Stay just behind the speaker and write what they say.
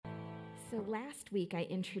So last week, I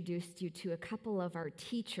introduced you to a couple of our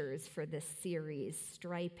teachers for this series,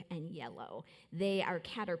 Stripe and Yellow. They are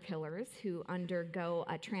caterpillars who undergo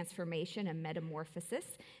a transformation, a metamorphosis,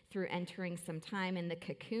 through entering some time in the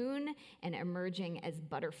cocoon and emerging as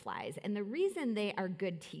butterflies. And the reason they are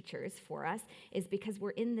good teachers for us is because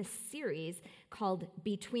we're in this series called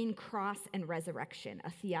Between Cross and Resurrection, a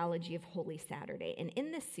theology of Holy Saturday. And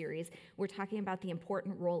in this series, we're talking about the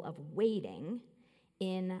important role of waiting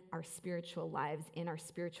in our spiritual lives, in our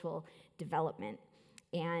spiritual development.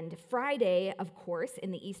 And Friday, of course, in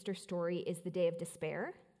the Easter story is the day of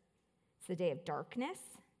despair. It's the day of darkness.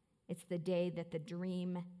 It's the day that the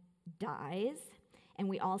dream dies. And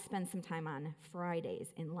we all spend some time on Fridays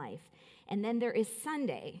in life. And then there is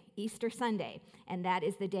Sunday, Easter Sunday, and that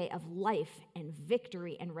is the day of life and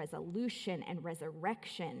victory and resolution and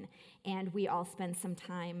resurrection. And we all spend some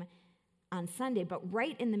time on Sunday. But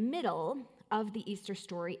right in the middle of the Easter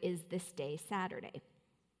story is this day, Saturday.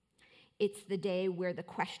 It's the day where the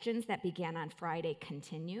questions that began on Friday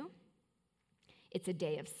continue. It's a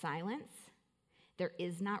day of silence. There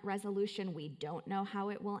is not resolution. We don't know how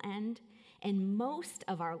it will end. And most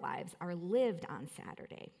of our lives are lived on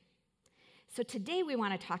Saturday. So today we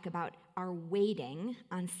want to talk about our waiting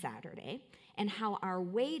on Saturday and how our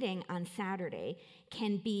waiting on Saturday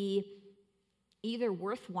can be either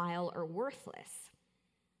worthwhile or worthless.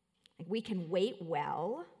 We can wait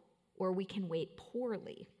well, or we can wait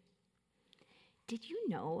poorly. Did you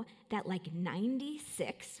know that like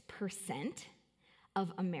 96%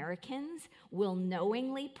 of Americans will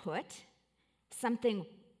knowingly put something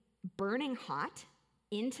burning hot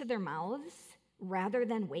into their mouths rather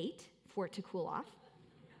than wait for it to cool off?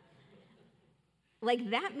 Like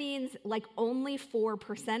that means like only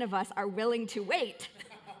 4% of us are willing to wait,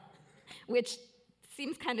 which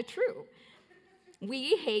seems kind of true.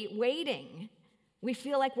 We hate waiting. We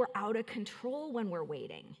feel like we're out of control when we're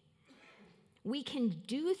waiting. We can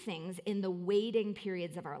do things in the waiting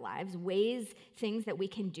periods of our lives, things that we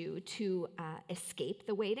can do to escape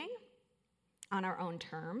the waiting on our own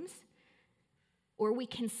terms, or we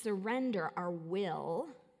can surrender our will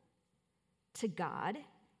to God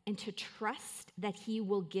and to trust that He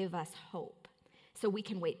will give us hope. So we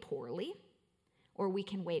can wait poorly, or we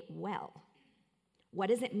can wait well. What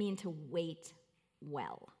does it mean to wait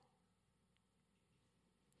well?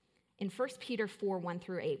 In 1 Peter 4, 1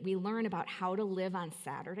 through 8, we learn about how to live on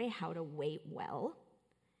Saturday, how to wait well.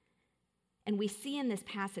 And we see in this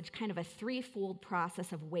passage kind of a threefold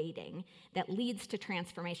process of waiting that leads to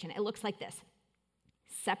transformation. It looks like this: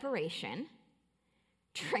 separation,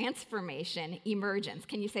 transformation, emergence.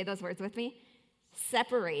 Can you say those words with me?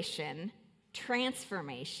 Separation,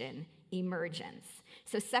 transformation, emergence.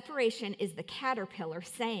 So separation is the caterpillar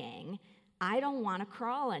saying, I don't want to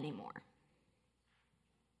crawl anymore.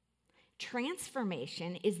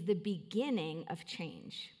 Transformation is the beginning of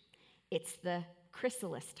change. It's the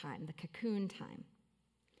chrysalis time, the cocoon time.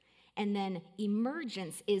 And then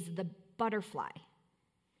emergence is the butterfly,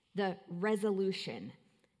 the resolution,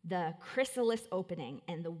 the chrysalis opening,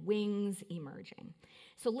 and the wings emerging.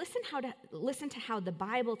 So listen to how the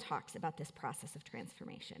Bible talks about this process of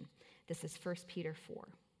transformation. This is 1 Peter 4.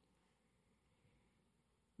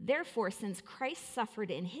 Therefore, since Christ suffered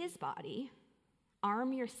in his body,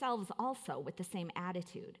 arm yourselves also with the same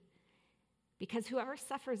attitude, because whoever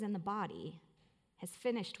suffers in the body has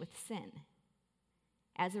finished with sin.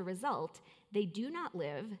 As a result, they do not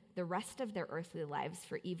live the rest of their earthly lives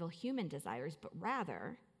for evil human desires, but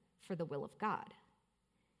rather for the will of God.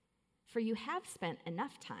 For you have spent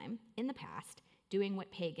enough time in the past doing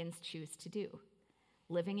what pagans choose to do,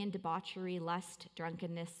 living in debauchery, lust,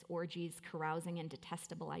 drunkenness, orgies, carousing, and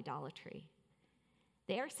detestable idolatry.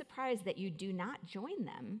 They are surprised that you do not join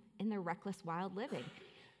them in their reckless, wild living,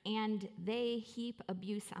 and they heap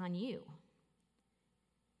abuse on you.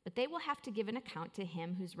 But they will have to give an account to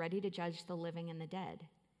him who's ready to judge the living and the dead.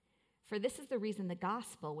 For this is the reason the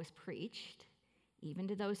gospel was preached, even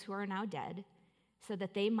to those who are now dead, so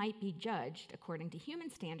that they might be judged according to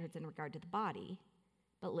human standards in regard to the body,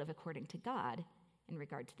 but live according to God in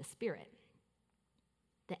regard to the spirit.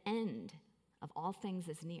 The end of all things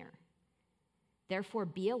is near. Therefore,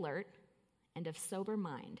 be alert and of sober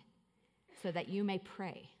mind, so that you may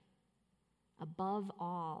pray. Above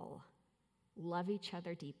all, love each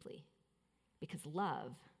other deeply, because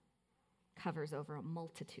love covers over a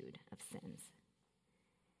multitude of sins.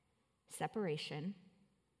 Separation,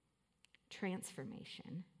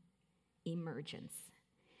 transformation, emergence.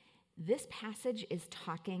 This passage is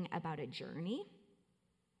talking about a journey,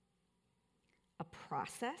 a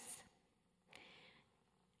process,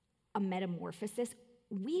 a metamorphosis,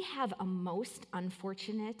 We have a most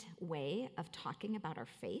unfortunate way of talking about our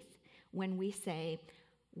faith when we say,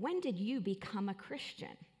 "When did you become a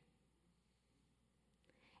Christian?"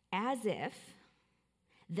 As if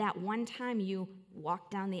that one time you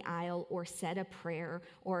walked down the aisle or said a prayer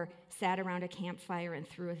or sat around a campfire and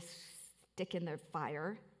threw a stick in the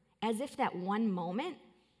fire, as if that one moment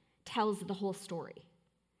tells the whole story,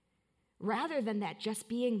 rather than that just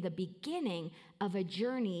being the beginning of a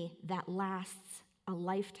journey that lasts a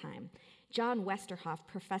lifetime. John Westerhoff,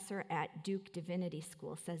 professor at Duke Divinity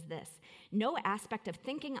School, says this: "No aspect of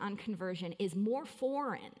thinking on conversion is more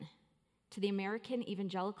foreign to the American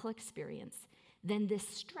evangelical experience than this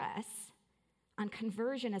stress on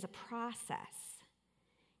conversion as a process.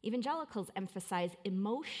 Evangelicals emphasize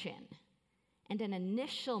emotion and an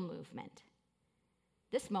initial movement.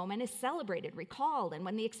 This moment is celebrated, recalled, and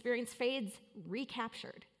when the experience fades,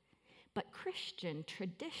 recaptured. But Christian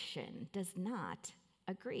tradition does not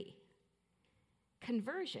agree.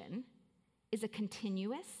 Conversion is a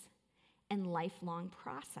continuous and lifelong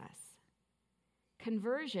process.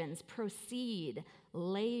 Conversions proceed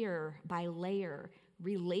layer by layer,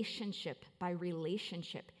 relationship by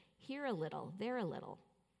relationship, here a little, there a little,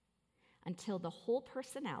 until the whole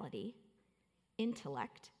personality,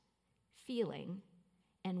 intellect, feeling,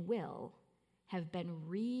 and will have been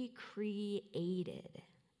recreated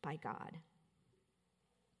by God."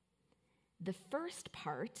 The first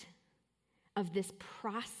part of this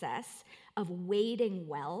process of waiting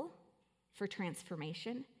well for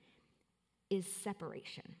transformation is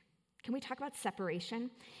separation. Can we talk about separation?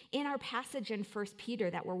 In our passage in 1 Peter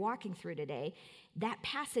that we're walking through today, that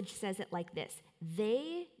passage says it like this: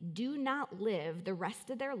 "They do not live the rest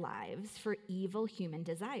of their lives for evil human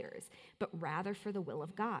desires, but rather for the will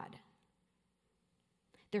of God."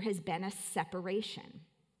 There has been a separation.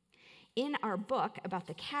 In our book about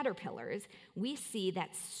the caterpillars, we see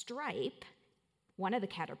that Stripe, one of the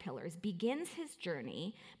caterpillars, begins his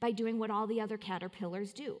journey by doing what all the other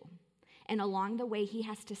caterpillars do. And along the way, he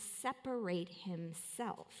has to separate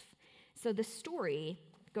himself. So the story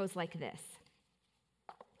goes like this.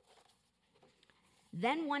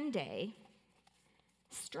 Then one day,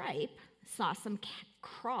 Stripe saw some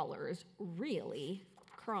crawlers really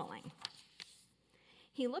crawling.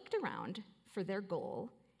 He looked around for their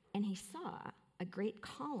goal, and he saw a great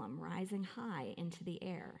column rising high into the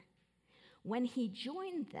air. When he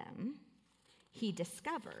joined them, he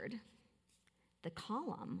discovered the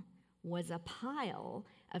column was a pile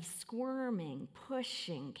of squirming,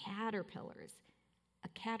 pushing caterpillars, a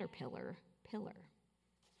caterpillar pillar.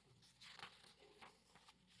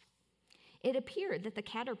 It appeared that the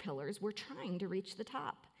caterpillars were trying to reach the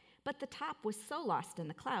top, but the top was so lost in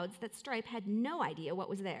the clouds that Stripe had no idea what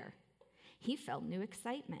was there. He felt new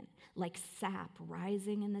excitement, like sap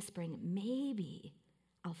rising in the spring. Maybe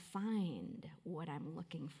I'll find what I'm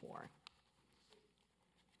looking for.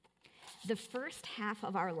 The first half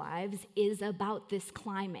of our lives is about this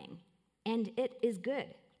climbing, and it is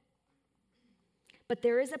good. But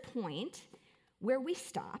there is a point where we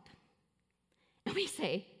stop and we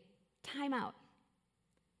say, "Time out.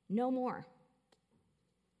 No more."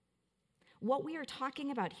 What we are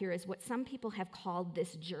talking about here is what some people have called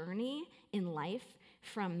this journey in life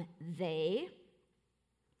from they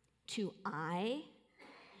to I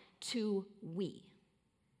to we.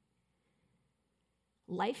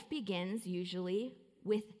 Life begins usually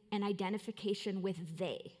with an identification with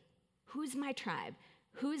they. Who's my tribe?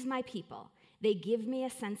 Who's my people? They give me a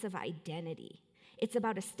sense of identity. It's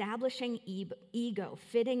about establishing ego,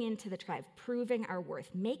 fitting into the tribe, proving our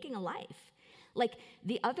worth, making a life. Like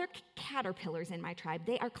the other caterpillars in my tribe,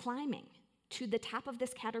 they are climbing to the top of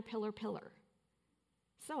this caterpillar pillar.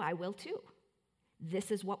 So I will too.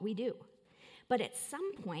 This is what we do. But at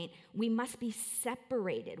some point, we must be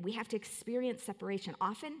separated. We have to experience separation.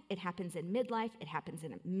 Often, it happens in midlife. It happens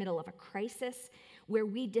in the middle of a crisis where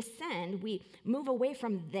we descend, we move away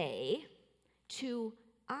from they to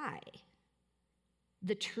I.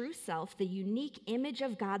 The true self, the unique image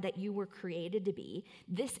of God that you were created to be.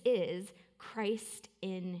 This is Christ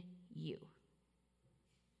in you.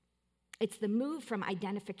 It's the move from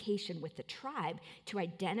identification with the tribe to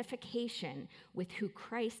identification with who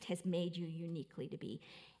Christ has made you uniquely to be.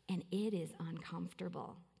 And it is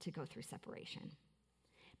uncomfortable to go through separation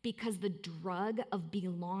because the drug of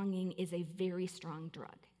belonging is a very strong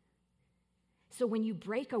drug. So when you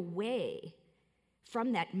break away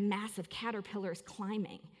from that mass of caterpillars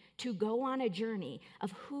climbing to go on a journey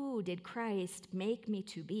of who did Christ make me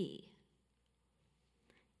to be,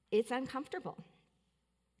 it's uncomfortable.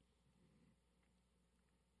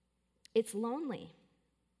 It's lonely.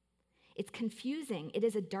 It's confusing. It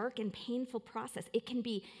is a dark and painful process. It can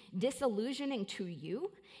be disillusioning to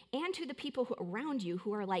you and to the people around you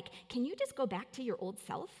who are like, can you just go back to your old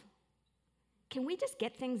self? Can we just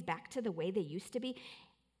get things back to the way they used to be?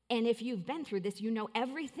 And if you've been through this, you know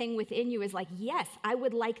everything within you is like, yes, I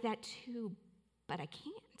would like that too, but I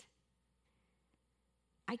can't.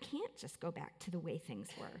 I can't just go back to the way things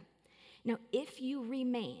were. Now, if you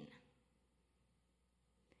remain,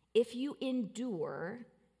 if you endure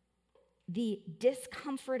the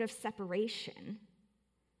discomfort of separation,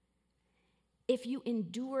 if you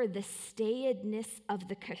endure the stayedness of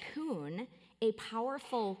the cocoon, a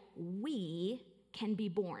powerful we can be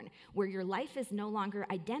born, where your life is no longer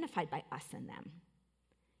identified by us and them.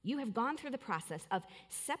 You have gone through the process of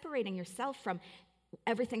separating yourself from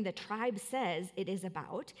everything the tribe says it is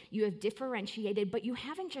about. You have differentiated, but you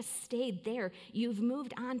haven't just stayed there. You've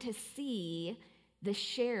moved on to see the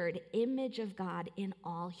shared image of God in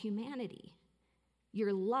all humanity.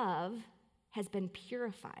 Your love has been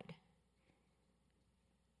purified.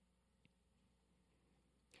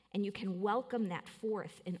 And you can welcome that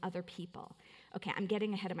forth in other people. Okay, I'm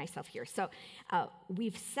getting ahead of myself here. So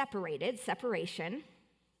we've separation.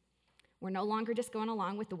 We're no longer just going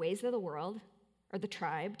along with the ways of the world or the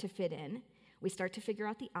tribe to fit in. We start to figure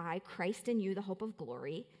out the I, Christ in you, the hope of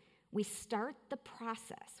glory. We start the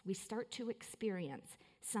process. We start to experience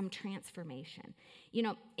some transformation. You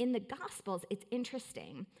know, in the Gospels, it's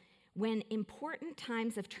interesting. When important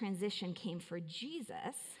times of transition came for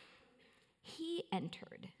Jesus, he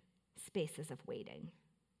entered spaces of waiting.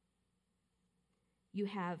 You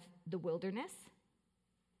have the wilderness,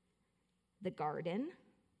 the garden,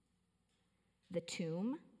 the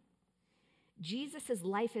tomb. Jesus'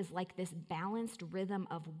 life is like this balanced rhythm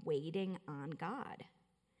of waiting on God.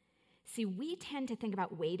 See, we tend to think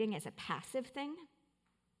about waiting as a passive thing.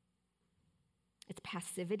 It's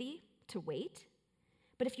passivity to wait.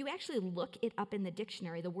 But if you actually look it up in the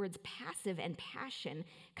dictionary, the words passive and passion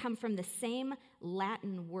come from the same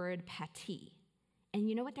Latin word pati. And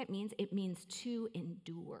you know what that means? It means to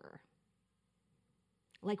endure.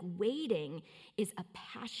 Like waiting is a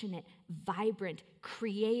passionate, vibrant,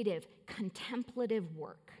 creative, contemplative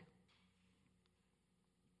work.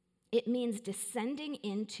 It means descending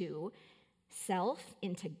into self,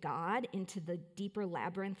 into God, into the deeper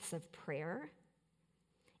labyrinths of prayer.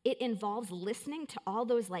 It involves listening to all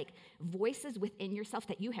those like voices within yourself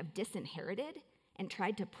that you have disinherited and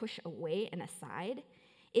tried to push away and aside.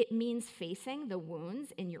 It means facing the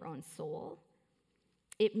wounds in your own soul.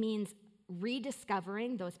 It means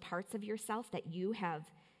rediscovering those parts of yourself that you have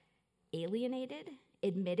alienated,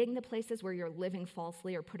 admitting the places where you're living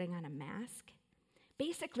falsely or putting on a mask.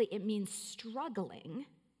 Basically, it means struggling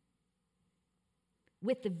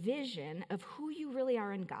with the vision of who you really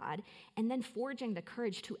are in God and then forging the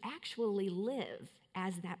courage to actually live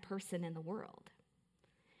as that person in the world.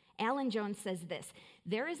 Alan Jones says this: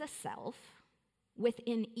 there is a self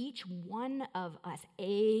within each one of us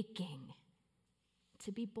aching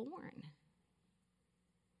to be born.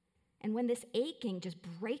 And when this aching just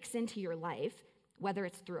breaks into your life, whether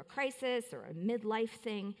it's through a crisis or a midlife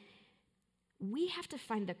thing, we have to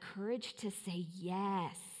find the courage to say,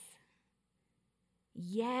 yes,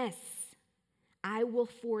 yes, I will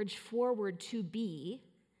forge forward to be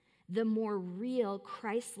the more real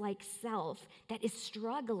Christ-like self that is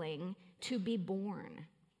struggling to be born.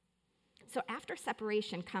 So after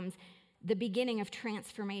separation comes the beginning of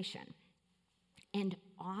transformation. And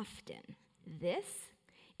often this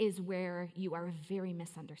is where you are very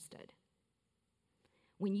misunderstood.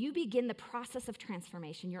 When you begin the process of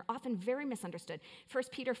transformation, you're often very misunderstood. 1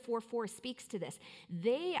 Peter 4:4 speaks to this.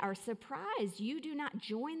 They are surprised you do not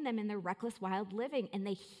join them in their reckless, wild living, and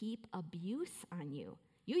they heap abuse on you.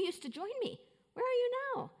 You used to join me. Where are you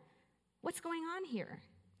now? What's going on here?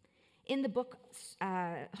 In the book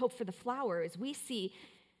Hope for the Flowers, we see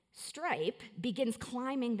Stripe begins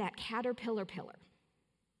climbing that caterpillar pillar.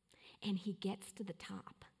 And he gets to the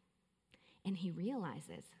top. And he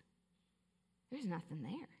realizes there's nothing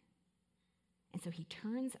there. And so he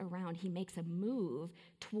turns around. He makes a move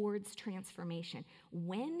towards transformation.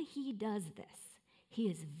 When he does this, he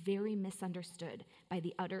is very misunderstood by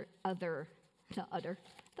the other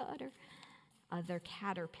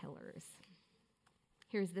caterpillars.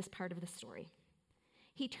 Here's this part of the story.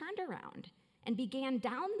 He turned around and began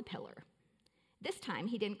down the pillar. This time,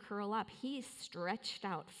 he didn't curl up. He stretched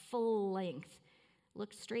out full length,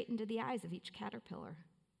 looked straight into the eyes of each caterpillar.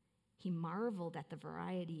 He marveled at the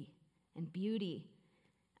variety and beauty,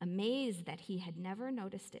 amazed that he had never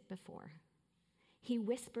noticed it before. He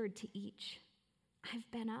whispered to each, I've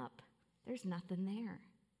been up. There's nothing there.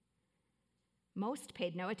 Most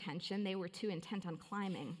paid no attention. They were too intent on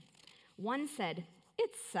climbing. One said,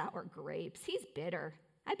 "It's sour grapes. He's bitter.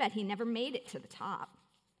 I bet he never made it to the top."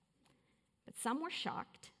 But some were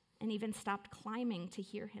shocked and even stopped climbing to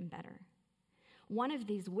hear him better. One of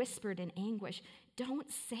these whispered in anguish, "Don't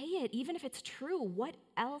say it, even if it's true. What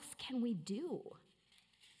else can we do?"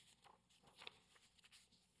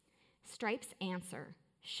 Stripe's answer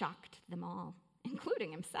shocked them all,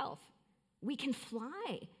 including himself. "We can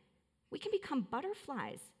fly. We can become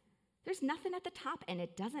butterflies. There's nothing at the top, and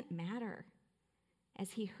it doesn't matter."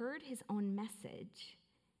 As he heard his own message,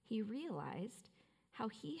 he realized how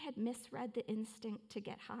he had misread the instinct to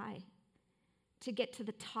get high. To get to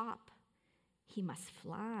the top, he must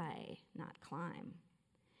fly, not climb.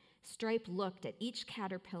 Stripe looked at each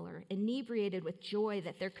caterpillar, inebriated with joy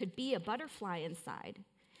that there could be a butterfly inside.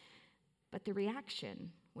 But the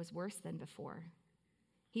reaction was worse than before.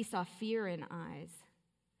 He saw fear in eyes.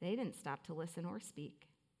 They didn't stop to listen or speak.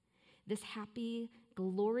 This happy,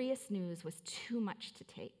 glorious news was too much to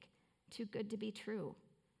take, too good to be true.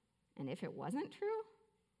 And if it wasn't true,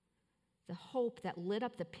 the hope that lit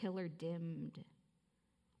up the pillar dimmed.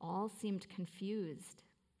 All seemed confused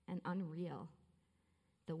and unreal.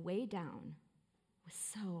 The way down was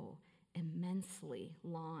so immensely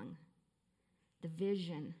long. The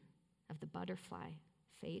vision of the butterfly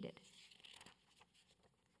faded.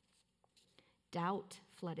 Doubt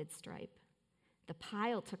flooded Stripe. The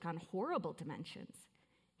pile took on horrible dimensions.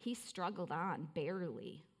 He struggled on,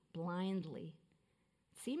 barely, blindly.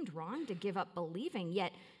 It seemed wrong to give up believing,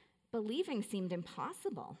 yet believing seemed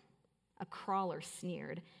impossible. A crawler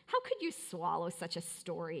sneered, "How could you swallow such a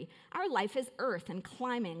story? Our life is earth and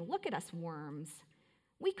climbing. Look at us worms.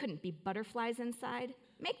 We couldn't be butterflies inside.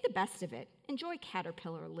 Make the best of it. Enjoy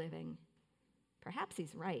caterpillar living." "Perhaps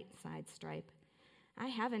he's right," sighed Stripe. "I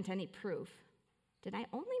haven't any proof. Did I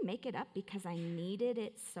only make it up because I needed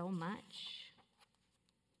it so much?"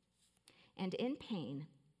 And in pain,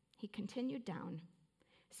 he continued down,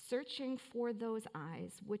 searching for those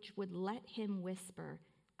eyes which would let him whisper,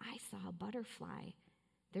 "I saw a butterfly.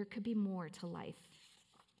 There could be more to life."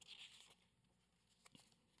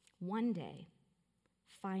 One day,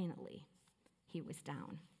 finally, he was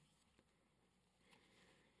down.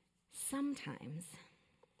 Sometimes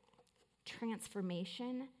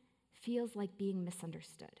transformation feels like being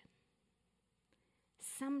misunderstood.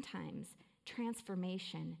 Sometimes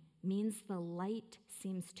transformation means the light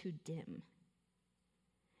seems too dim.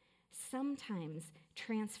 Sometimes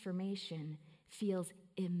transformation feels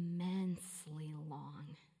immensely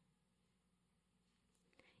long.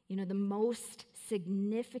 You know, the most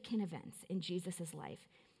significant events in Jesus' life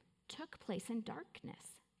took place in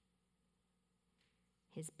darkness.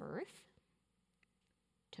 His birth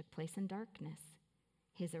took place in darkness.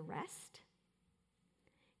 His arrest,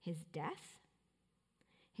 his death,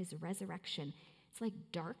 his resurrection. It's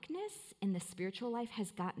like darkness in the spiritual life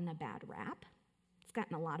has gotten a bad rap. It's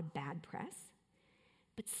gotten a lot of bad press.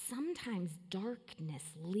 But sometimes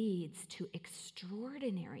darkness leads to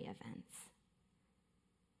extraordinary events.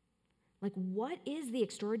 Like, what is the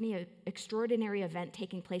extraordinary event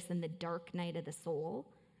taking place in the dark night of the soul?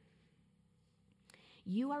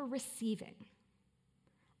 You are receiving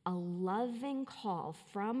a loving call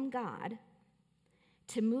from God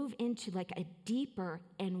to move into like a deeper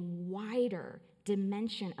and wider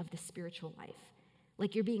dimension of the spiritual life.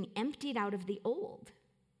 Like you're being emptied out of the old.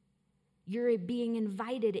 You're being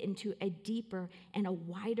invited into a deeper and a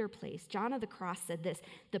wider place. John of the Cross said this,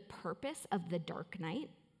 "The purpose of the dark night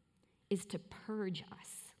is to purge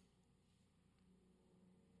us."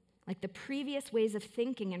 Like the previous ways of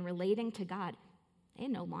thinking and relating to God, they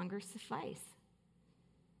no longer suffice.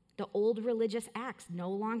 The old religious acts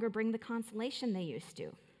no longer bring the consolation they used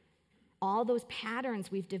to. All those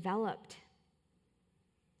patterns we've developed,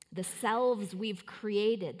 the selves we've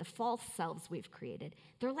created, the false selves we've created,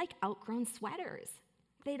 they're like outgrown sweaters.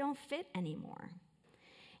 They don't fit anymore.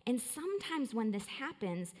 And sometimes when this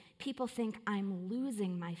happens, people think, "I'm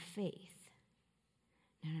losing my faith."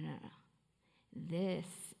 No.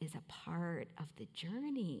 This is a part of the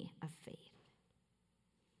journey of faith.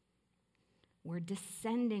 We're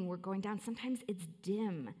descending, we're going down. Sometimes it's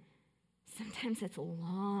dim. Sometimes it's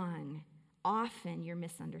long. Often you're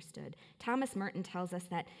misunderstood. Thomas Merton tells us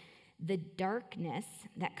that the darkness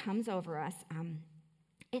that comes over us,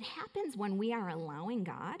 it happens when we are allowing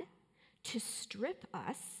God to strip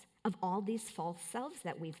us of all these false selves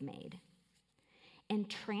that we've made. And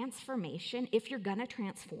transformation, if you're going to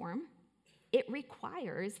transform, it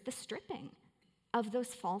requires the stripping of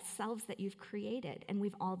those false selves that you've created. And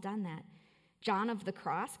we've all done that. John of the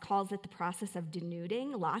Cross calls it the process of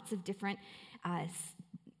denuding. Lots of different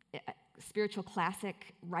spiritual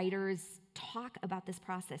classic writers talk about this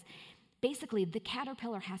process. Basically, the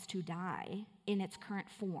caterpillar has to die in its current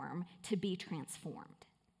form to be transformed.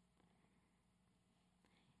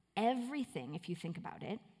 Everything, if you think about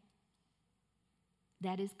it,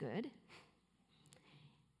 that is good,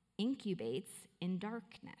 incubates in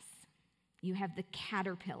darkness. You have the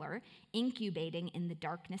caterpillar incubating in the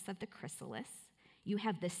darkness of the chrysalis. You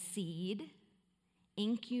have the seed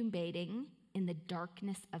incubating in the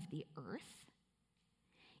darkness of the earth.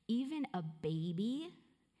 Even a baby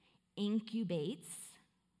incubates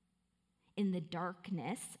in the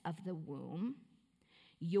darkness of the womb.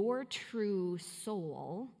 Your true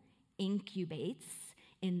soul incubates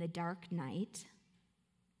in the dark night.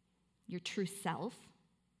 Your true self,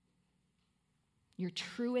 your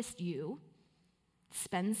truest you,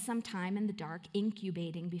 spends some time in the dark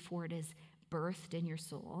incubating before it is birthed in your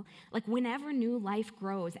soul. Like whenever new life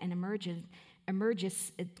grows and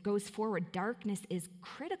emerges, it goes forward, darkness is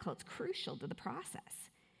critical, it's crucial to the process.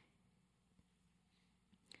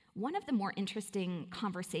 One of the more interesting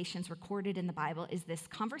conversations recorded in the Bible is this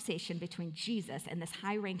conversation between Jesus and this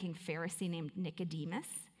high-ranking Pharisee named Nicodemus.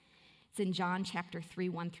 It's in John chapter 3,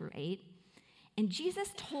 1 through 8. And Jesus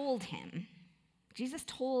told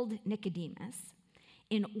Nicodemus,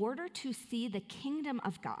 in order to see the kingdom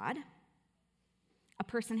of God, a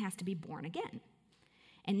person has to be born again.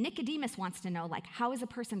 And Nicodemus wants to know, like, how is a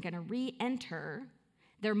person going to re-enter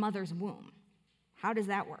their mother's womb? How does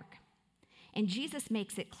that work? And Jesus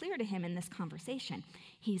makes it clear to him in this conversation.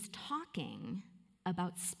 He's talking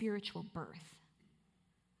about spiritual birth,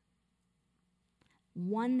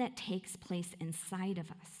 one that takes place inside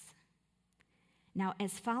of us. Now,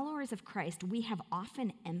 as followers of Christ, we have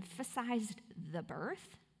often emphasized the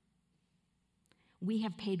birth. We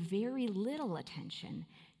have paid very little attention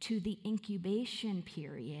to the incubation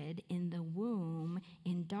period in the womb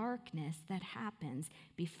in darkness that happens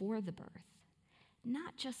before the birth.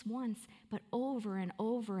 Not just once, but over and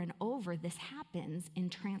over and over, this happens in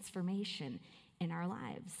transformation in our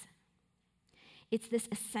lives. It's this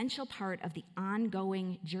essential part of the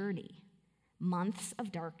ongoing journey, months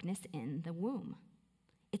of darkness in the womb.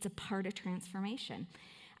 It's a part of transformation.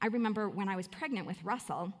 I remember when I was pregnant with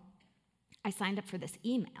Russell, I signed up for this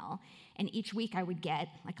email, and each week I would get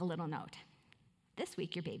like a little note. This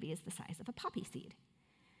week your baby is the size of a poppy seed.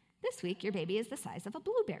 This week your baby is the size of a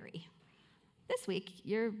blueberry. This week,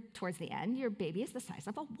 towards the end, your baby is the size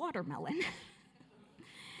of a watermelon.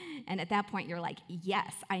 And at that point, you're like,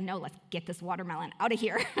 yes, I know, let's get this watermelon out of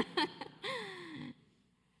here.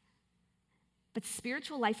 But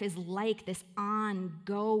spiritual life is like this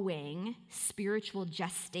ongoing spiritual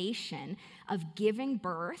gestation of giving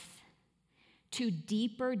birth to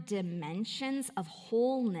deeper dimensions of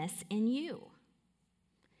wholeness in you.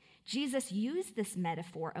 Jesus used this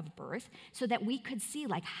metaphor of birth so that we could see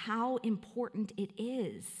like how important it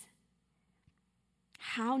is,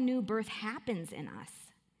 how new birth happens in us.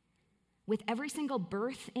 With every single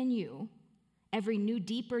birth in you, every new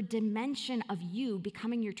deeper dimension of you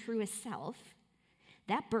becoming your truest self,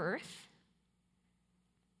 that birth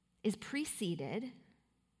is preceded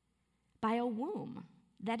by a womb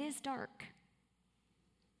that is dark.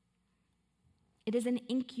 It is an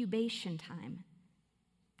incubation time.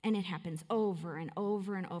 And it happens over and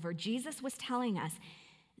over and over. Jesus was telling us,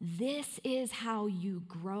 this is how you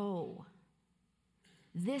grow.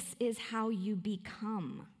 This is how you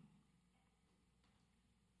become.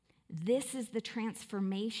 This is the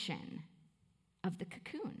transformation of the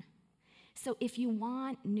cocoon. So if you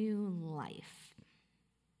want new life,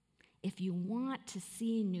 if you want to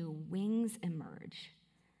see new wings emerge,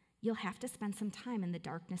 you'll have to spend some time in the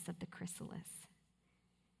darkness of the chrysalis.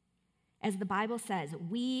 As the Bible says,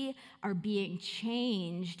 we are being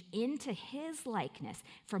changed into his likeness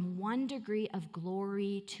from one degree of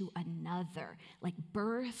glory to another, like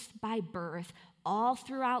birth by birth, all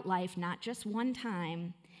throughout life, not just one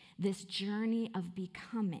time, this journey of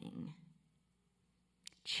becoming,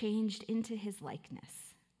 changed into his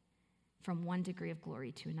likeness from one degree of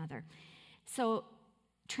glory to another. So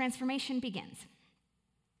transformation begins.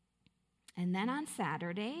 And then on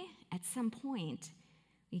Saturday, at some point,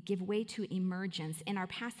 we give way to emergence. In our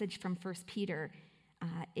passage from 1 Peter,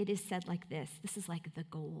 it is said like this. This is like the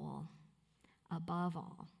goal. Above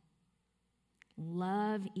all,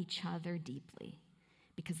 love each other deeply,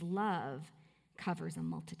 because love covers a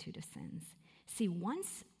multitude of sins. See,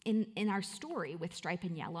 once in our story with Stripe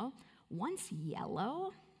and Yellow, once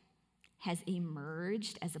Yellow has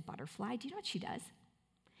emerged as a butterfly, do you know what she does?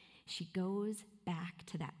 She goes back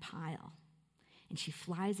to that pile, and she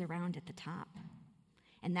flies around at the top.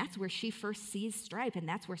 And that's where she first sees Stripe, and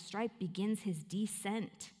that's where Stripe begins his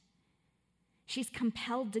descent She's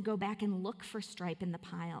compelled to go back and look for Stripe in the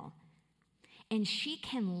pile. And she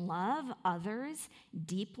can love others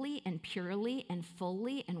deeply and purely and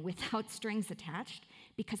fully and without strings attached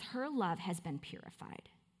because her love has been purified.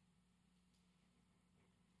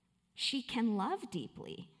 She can love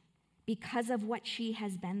deeply because of what she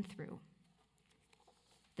has been through.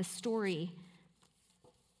 The story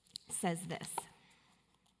says this.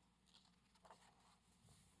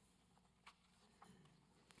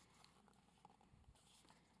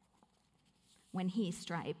 When he,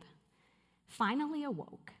 Stripe, finally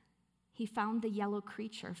awoke, he found the yellow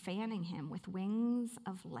creature fanning him with wings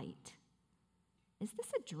of light. Is this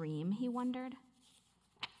a dream, he wondered?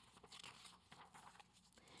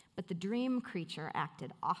 But the dream creature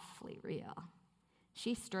acted awfully real.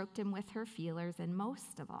 She stroked him with her feelers and,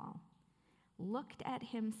 most of all, looked at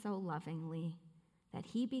him so lovingly that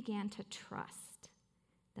he began to trust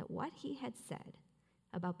that what he had said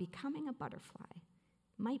about becoming a butterfly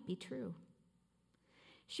might be true.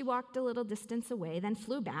 She walked a little distance away, then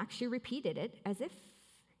flew back. She repeated it as if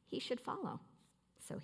he should follow.